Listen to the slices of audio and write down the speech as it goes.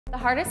The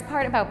hardest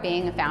part about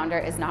being a founder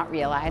is not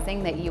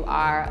realizing that you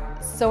are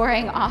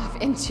soaring off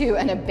into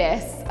an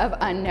abyss of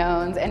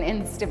unknowns and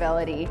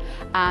instability,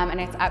 and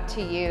it's up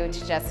to you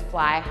to just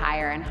fly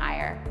higher and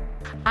higher.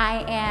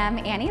 I am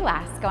Annie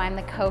Lascoe. I'm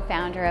the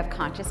co-founder of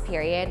Conscious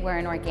Period. We're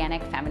an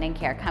organic feminine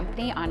care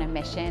company on a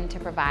mission to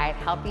provide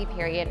healthy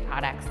period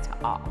products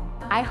to all.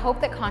 I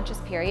hope that Conscious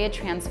Period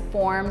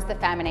transforms the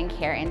feminine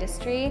care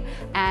industry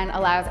and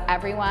allows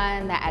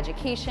everyone the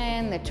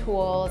education, the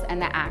tools, and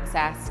the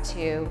access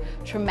to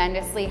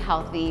tremendously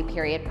healthy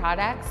period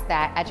products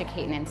that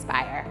educate and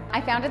inspire. I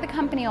founded the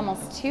company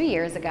almost 2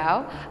 years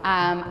ago.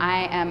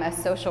 I am a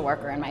social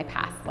worker in my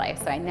past life,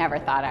 so I never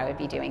thought I would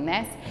be doing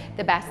this.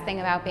 The best thing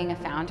about being a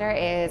founder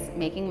is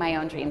making my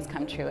own dreams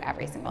come true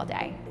every single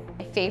day.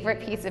 My favorite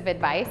piece of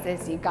advice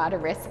is you gotta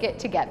risk it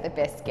to get the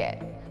biscuit.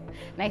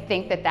 And I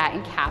think that that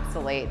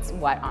encapsulates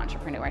what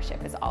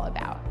entrepreneurship is all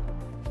about.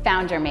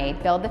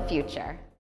 FounderMade, build the future.